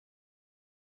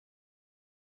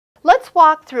Let's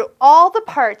walk through all the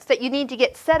parts that you need to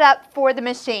get set up for the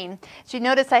machine. As you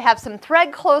notice, I have some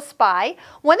thread close by.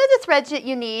 One of the threads that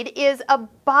you need is a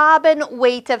bobbin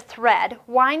weight of thread.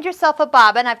 Wind yourself a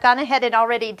bobbin. I've gone ahead and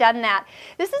already done that.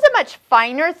 This is a much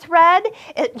finer thread.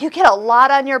 You get a lot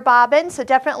on your bobbin, so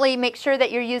definitely make sure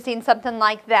that you're using something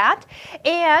like that.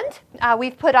 And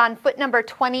we've put on foot number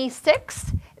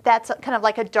 26. That's kind of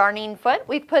like a darning foot.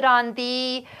 We've put on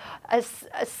a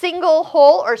single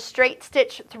hole or straight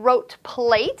stitch throat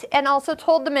plate, and also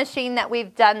told the machine that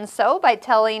we've done so by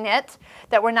telling it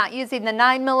that we're not using the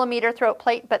 9mm throat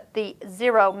plate but the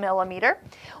 0mm.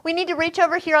 We need to reach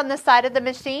over here on the side of the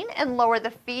machine and lower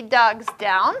the feed dogs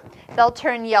down. They'll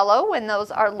turn yellow when those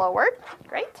are lowered.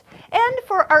 Great. And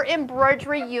for our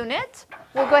embroidery unit,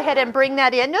 we'll go ahead and bring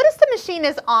that in. Notice the machine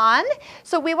is on,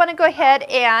 so we want to go ahead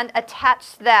and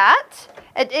attach that.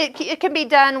 It can be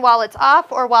done while it's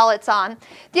off or while it's on.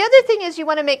 The other thing is you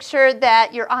want to make sure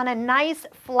that you're on a nice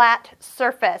flat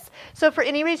surface. So if for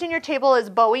any reason your table is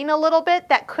bowing a little bit,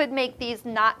 that could make these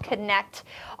not connect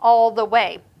all the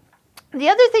way. The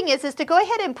other thing is to go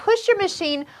ahead and push your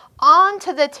machine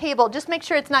onto the table. Just make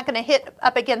sure it's not going to hit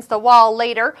up against the wall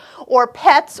later, or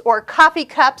pets or coffee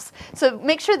cups. So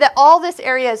make sure that all this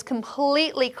area is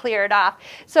completely cleared off.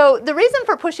 So the reason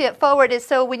for pushing it forward is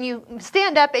so when you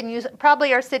stand up, and you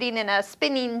probably are sitting in a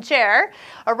spinning chair,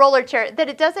 a roller chair, that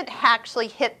it doesn't actually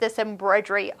hit this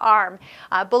embroidery arm.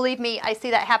 Believe me, I see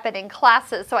that happen in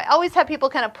classes. So I always have people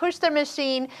kind of push their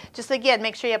machine. Just again,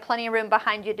 make sure you have plenty of room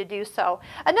behind you to do so.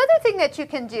 Another thing that you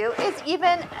can do is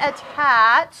even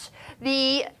attach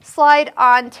the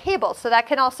slide-on table. So that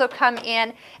can also come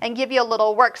in and give you a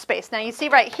little workspace. Now you see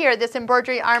right here, this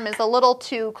embroidery arm is a little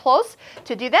too close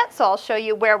to do that, so I'll show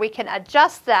you where we can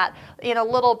adjust that in a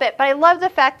little bit. But I love the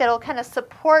fact that it'll kind of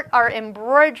support our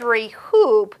embroidery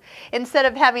hoop. Instead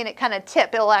of having it kind of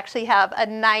tip, it'll actually have a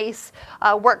nice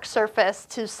work surface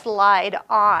to slide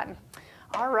on.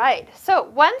 All right, so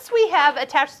once we have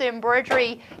attached the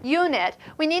embroidery unit,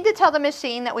 we need to tell the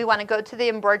machine that we want to go to the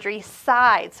embroidery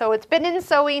side. So it's been in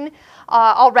sewing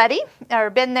already, or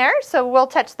been there, so we'll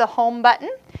touch the home button,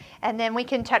 and then we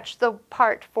can touch the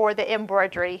part for the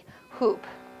embroidery hoop.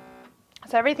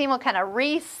 So everything will kind of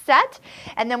reset,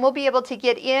 and then we'll be able to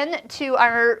get into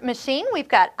our machine. We've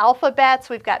got alphabets,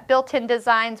 we've got built-in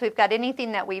designs, we've got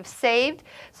anything that we've saved.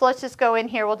 So let's just go in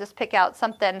here, we'll just pick out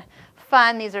something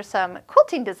fun. These are some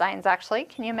quilting designs, actually.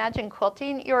 Can you imagine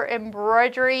quilting your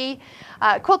embroidery,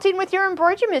 quilting with your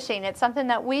embroidery machine? It's something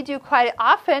that we do quite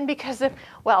often because of,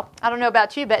 well, I don't know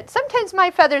about you, but sometimes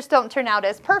my feathers don't turn out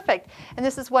as perfect. And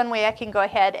this is one way I can go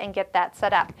ahead and get that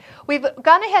set up. We've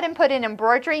gone ahead and put an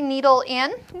embroidery needle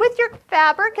in with your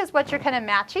fabric is what you're kind of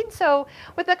matching. So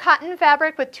with the cotton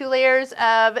fabric with 2 layers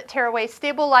of tearaway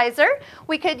stabilizer,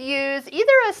 we could use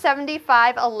either a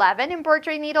 75-11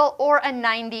 embroidery needle or a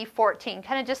 90-14.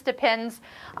 Kind of just depends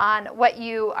on what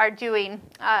you are doing.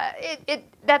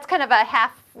 That's kind of a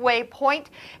halfway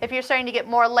point. If you're starting to get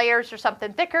more layers or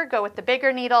something thicker, go with the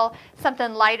bigger needle.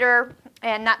 Something lighter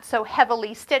and not so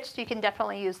heavily stitched, you can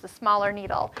definitely use the smaller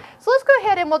needle. So let's go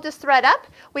ahead and we'll just thread up.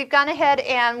 We've gone ahead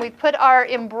and we've put our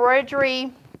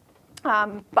embroidery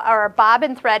or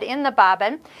bobbin thread in the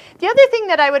bobbin. The other thing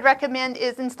that I would recommend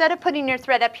is instead of putting your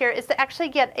thread up here is to actually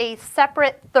get a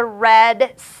separate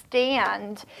thread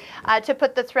stand to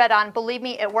put the thread on. Believe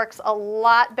me, it works a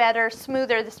lot better,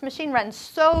 smoother. This machine runs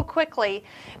so quickly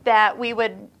that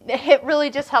it really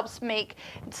just helps make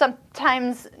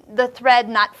sometimes the thread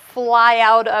not fly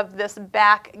out of this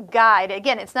back guide.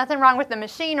 Again, it's nothing wrong with the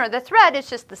machine or the thread, it's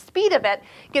just the speed of it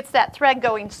gets that thread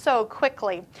going so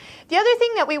quickly. The other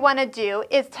thing that we want to do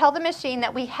is tell the machine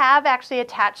that we have actually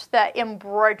attached the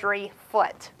embroidery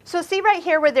foot. So see right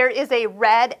here where there is a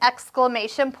red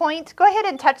exclamation point, go ahead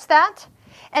and touch that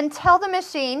and tell the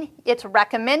machine it's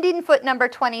recommending foot number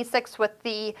 26 with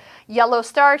the yellow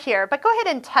star here, but go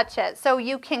ahead and touch it so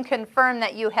you can confirm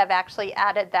that you have actually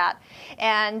added that,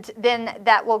 and then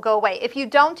that will go away. If you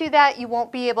don't do that, you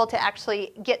won't be able to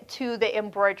actually get to the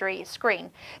embroidery screen.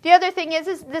 The other thing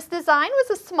is this design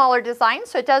was a smaller design,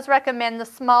 so it does recommend the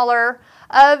smaller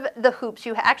of the hoops,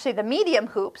 actually the medium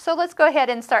hoop. So let's go ahead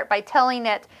and start by telling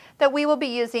it that we will be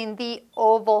using the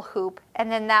oval hoop, and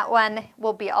then that one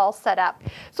will be all set up.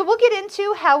 So we'll get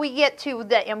into how we get to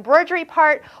the embroidery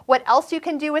part, what else you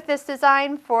can do with this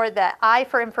design for the eye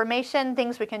for information,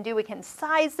 things we can do. We can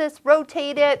size this,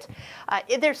 rotate it.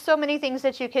 There's so many things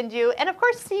that you can do, and of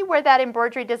course see where that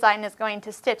embroidery design is going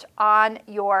to stitch on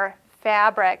your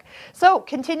fabric. So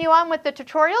continue on with the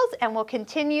tutorials, and we'll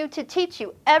continue to teach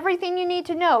you everything you need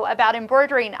to know about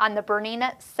embroidering on the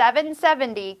Bernina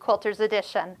 770 Quilters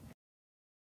Edition.